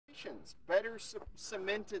foundations, better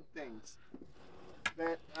cemented things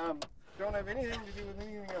that don't have anything to do with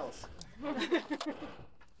anything else.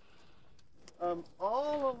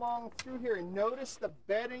 All along through here, notice the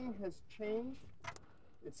bedding has changed.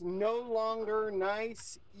 It's no longer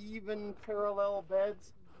nice, even, parallel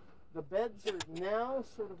beds. The beds are now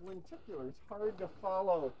sort of lenticular. It's hard to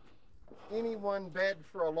follow any one bed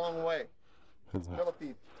for a long way.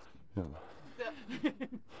 Millipede.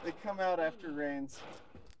 They come out after rains.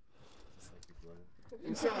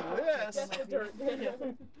 And so this,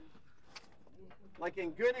 like a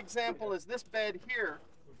good example is this bed here,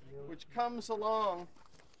 which comes along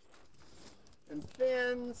and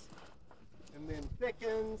thins, and then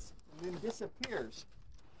thickens, and then disappears.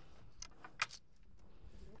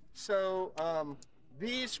 So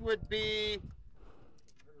these would be,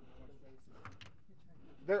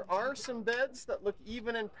 there are some beds that look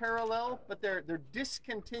even and parallel, but they're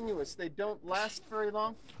discontinuous. They don't last very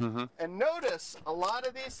long. And notice a lot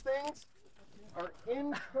of these things are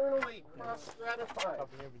internally cross-stratified.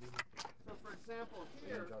 So for example,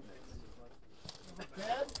 here, the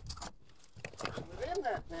bed, within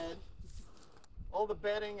that bed, all the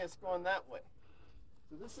bedding is going that way.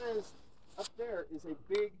 So this is, up there is a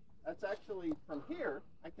big, that's actually from here,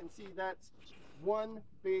 I can see that's one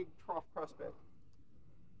big trough crossbed.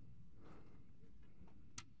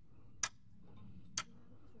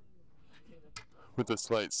 With a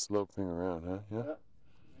slight sloping around, huh? Yeah.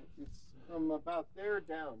 It's from about there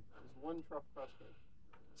down is one trough crossbed.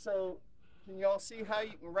 So can you all see how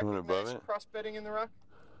you can recognize crossbedding in the rock?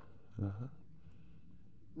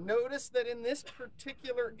 Notice that in this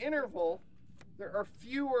particular interval, there are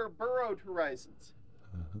fewer burrowed horizons.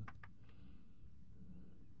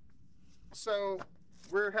 So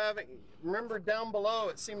we're having, remember down below,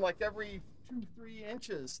 it seemed like every 2-3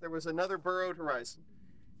 inches there was another burrowed horizon.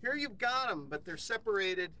 Here you've got them, but they're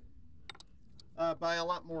separated by a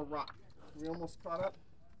lot more rock. We almost caught up?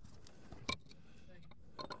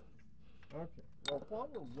 Okay. Well, while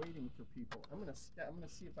we're waiting for people, I'm gonna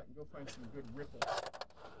see if I can go find some good ripples,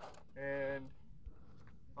 and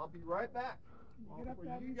I'll be right back. While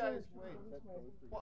you guys wait.